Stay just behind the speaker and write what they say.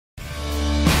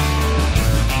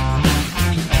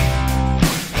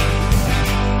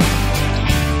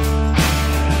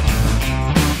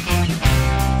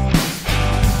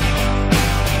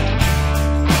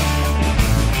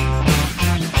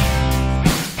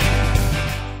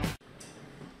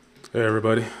Hey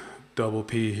everybody, Double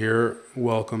P here.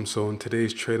 Welcome. So in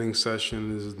today's trading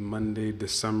session is Monday,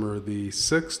 December the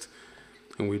 6th,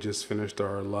 and we just finished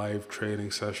our live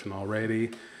trading session already.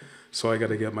 So I got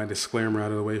to get my disclaimer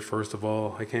out of the way. First of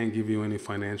all, I can't give you any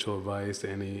financial advice,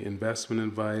 any investment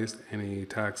advice, any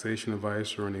taxation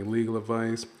advice, or any legal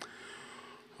advice,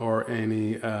 or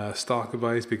any stock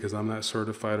advice because I'm not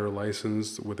certified or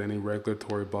licensed with any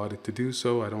regulatory body to do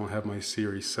so. I don't have my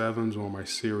Series 7s or my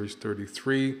Series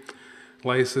 33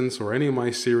 license or any of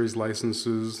my series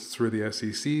licenses through the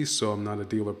SEC. So I'm not a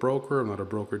dealer broker. I'm not a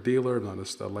broker dealer. I'm not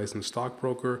a licensed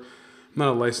stockbroker. I'm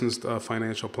not a licensed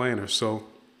financial planner. So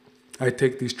I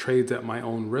take these trades at my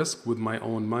own risk with my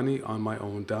own money on my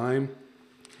own dime.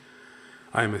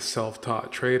 I'm a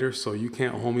self-taught trader, so you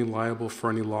can't hold me liable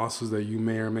for any losses that you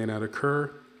may or may not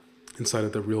occur inside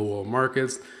of the real world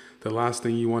markets. The last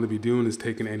thing you want to be doing is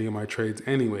taking any of my trades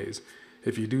anyways.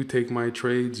 If you do take my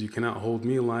trades, you cannot hold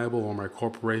me liable or my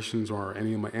corporations or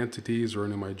any of my entities or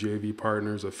any of my JV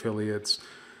partners, affiliates,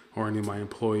 or any of my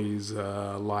employees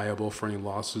liable for any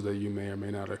losses that you may or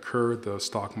may not occur. The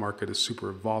stock market is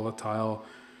super volatile.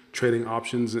 Trading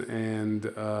options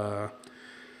and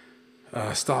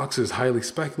stocks is highly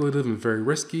speculative and very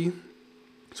risky.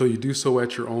 So you do so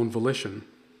at your own volition.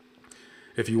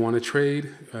 If you want to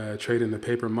trade, trade in a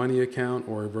paper money account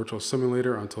or a virtual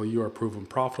simulator until you are proven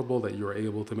profitable that you are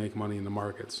able to make money in the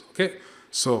markets. Okay,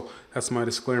 so that's my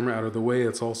disclaimer out of the way.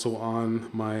 It's also on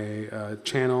my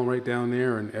channel right down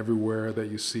there and everywhere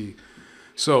that you see.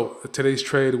 So today's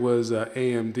trade was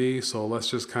AMD, so let's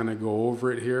just kind of go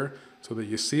over it here so that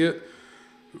you see it.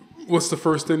 What's the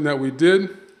first thing that we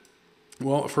did?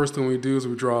 Well, the first thing we do is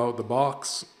we draw out the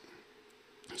box.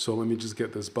 So let me just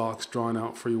get this box drawn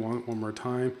out for you one more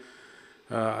time.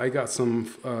 I got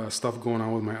some stuff going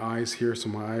on with my eyes here, so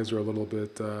my eyes are a little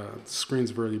bit, the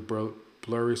screen's very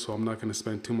blurry, so I'm not going to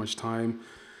spend too much time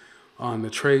on the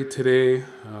trade today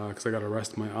because I got to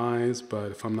rest my eyes.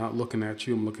 But if I'm not looking at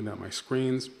you, I'm looking at my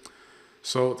screens.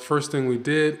 So the first thing we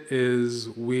did is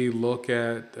we look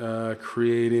at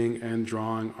creating and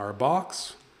drawing our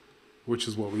box, which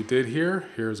is what we did here.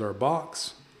 Here's our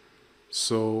box.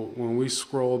 So when we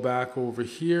scroll back over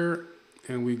here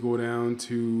and we go down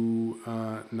to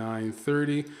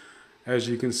 9:30, as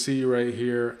you can see right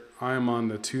here, I'm on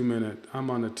the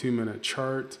 2-minute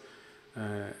chart,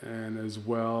 and as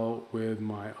well with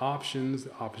my options.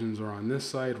 The options are on this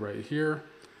side right here,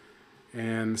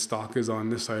 and stock is on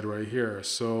this side right here.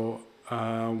 So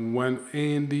when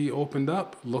AMD opened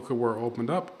up, look at where it opened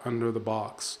up, under the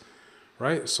box,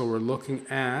 right? So we're looking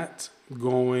at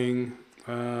going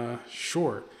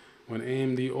short. When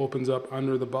AMD opens up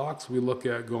under the box, we look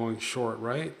at going short,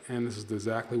 right? And this is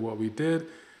exactly what we did.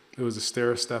 It was a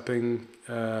stair-stepping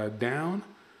down,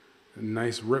 a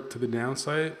nice rip to the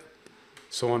downside.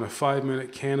 So on a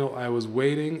 5-minute candle, I was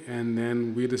waiting, and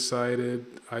then I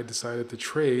decided to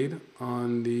trade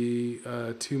on the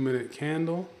 2-minute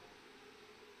candle.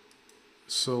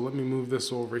 So let me move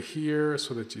this over here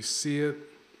so that you see it.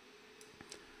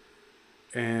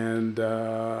 And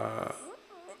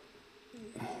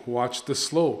watch the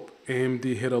slope.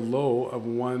 AMD hit a low of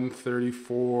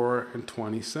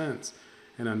 134.20 cents,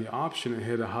 and on the option it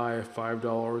hit a high of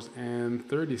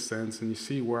 $5.30. And you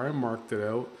see where I marked it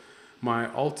out. My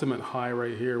ultimate high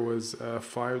right here was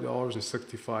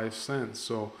 $5.65.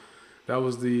 So that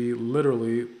was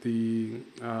literally the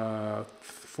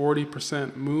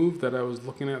 40% move that I was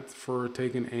looking at for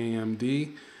taking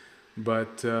AMD.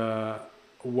 But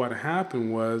what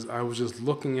happened was I was just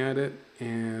looking at it,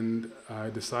 and I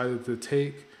decided to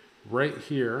take right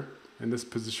here in this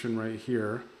position right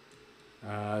here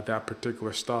that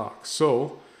particular stock.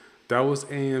 So that was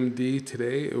AMD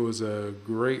today. It was a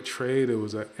great trade. It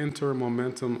was an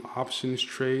inter-momentum options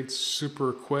trade,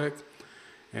 super quick.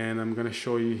 And I'm going to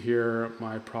show you here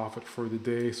my profit for the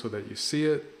day so that you see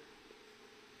it.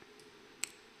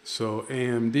 So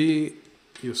AMD,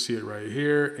 you'll see it right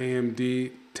here.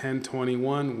 AMD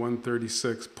 1021,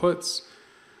 136 puts.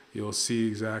 You'll see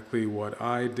exactly what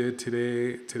I did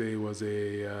today. Today was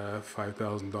a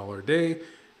 $5,000 day.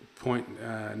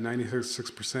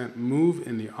 0.96% move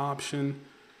in the option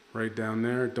right down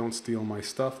there. Don't steal my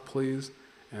stuff, please.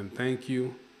 And thank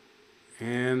you.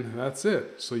 And that's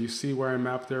it. So you see where I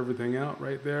mapped everything out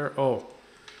right there. Oh,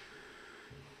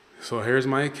 so here's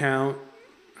my account,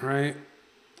 right?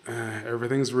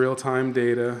 Everything's real-time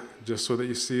data, just so that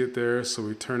you see it there. So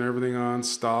we turn everything on.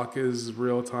 Stock is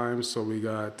real-time. So we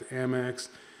got Amex,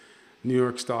 New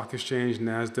York Stock Exchange,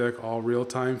 NASDAQ, all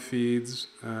real-time feeds.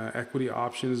 Equity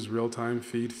options, real-time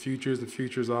feed. Futures and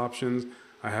futures options,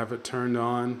 I have it turned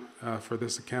on for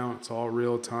this account. It's all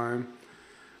real-time.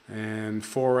 and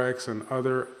Forex and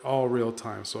other, all real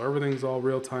time. So everything's all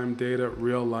real time data,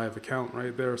 real live account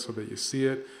right there so that you see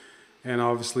it. And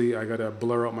obviously I got to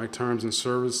blur out my terms and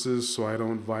services so I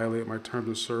don't violate my terms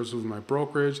and services with my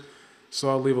brokerage. So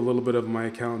I'll leave a little bit of my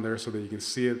account there so that you can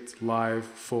see it live,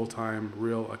 full-time,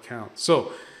 real account.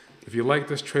 So if you like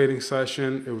this trading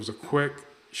session, it was a quick,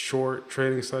 short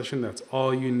trading session. That's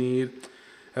all you need.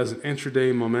 As an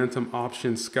intraday momentum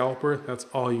option scalper, that's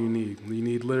all you need. You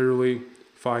need literally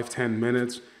 5-10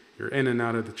 minutes. You're in and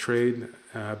out of the trade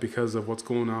because of what's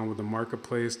going on with the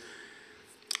marketplace.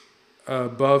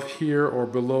 Above here or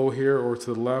below here or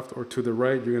to the left or to the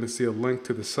right, you're going to see a link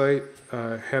to the site.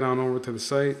 Head on over to the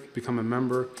site, become a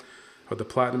member of the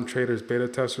Platinum Traders Beta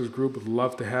Testers group. Would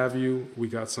love to have you. We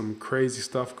got some crazy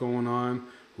stuff going on,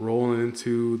 rolling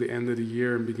into the end of the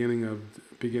year and beginning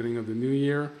of the new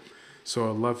year. So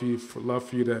I'd love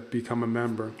for you to become a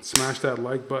member. Smash that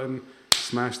like button,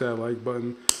 smash that like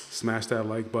button, smash that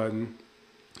like button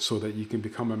so that you can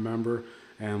become a member,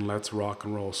 and let's rock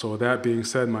and roll. So with that being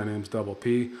said, my name's Double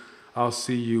P. I'll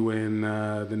see you in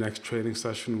the next trading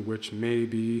session, which may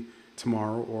be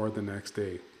tomorrow or the next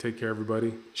day. Take care,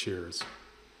 everybody. Cheers.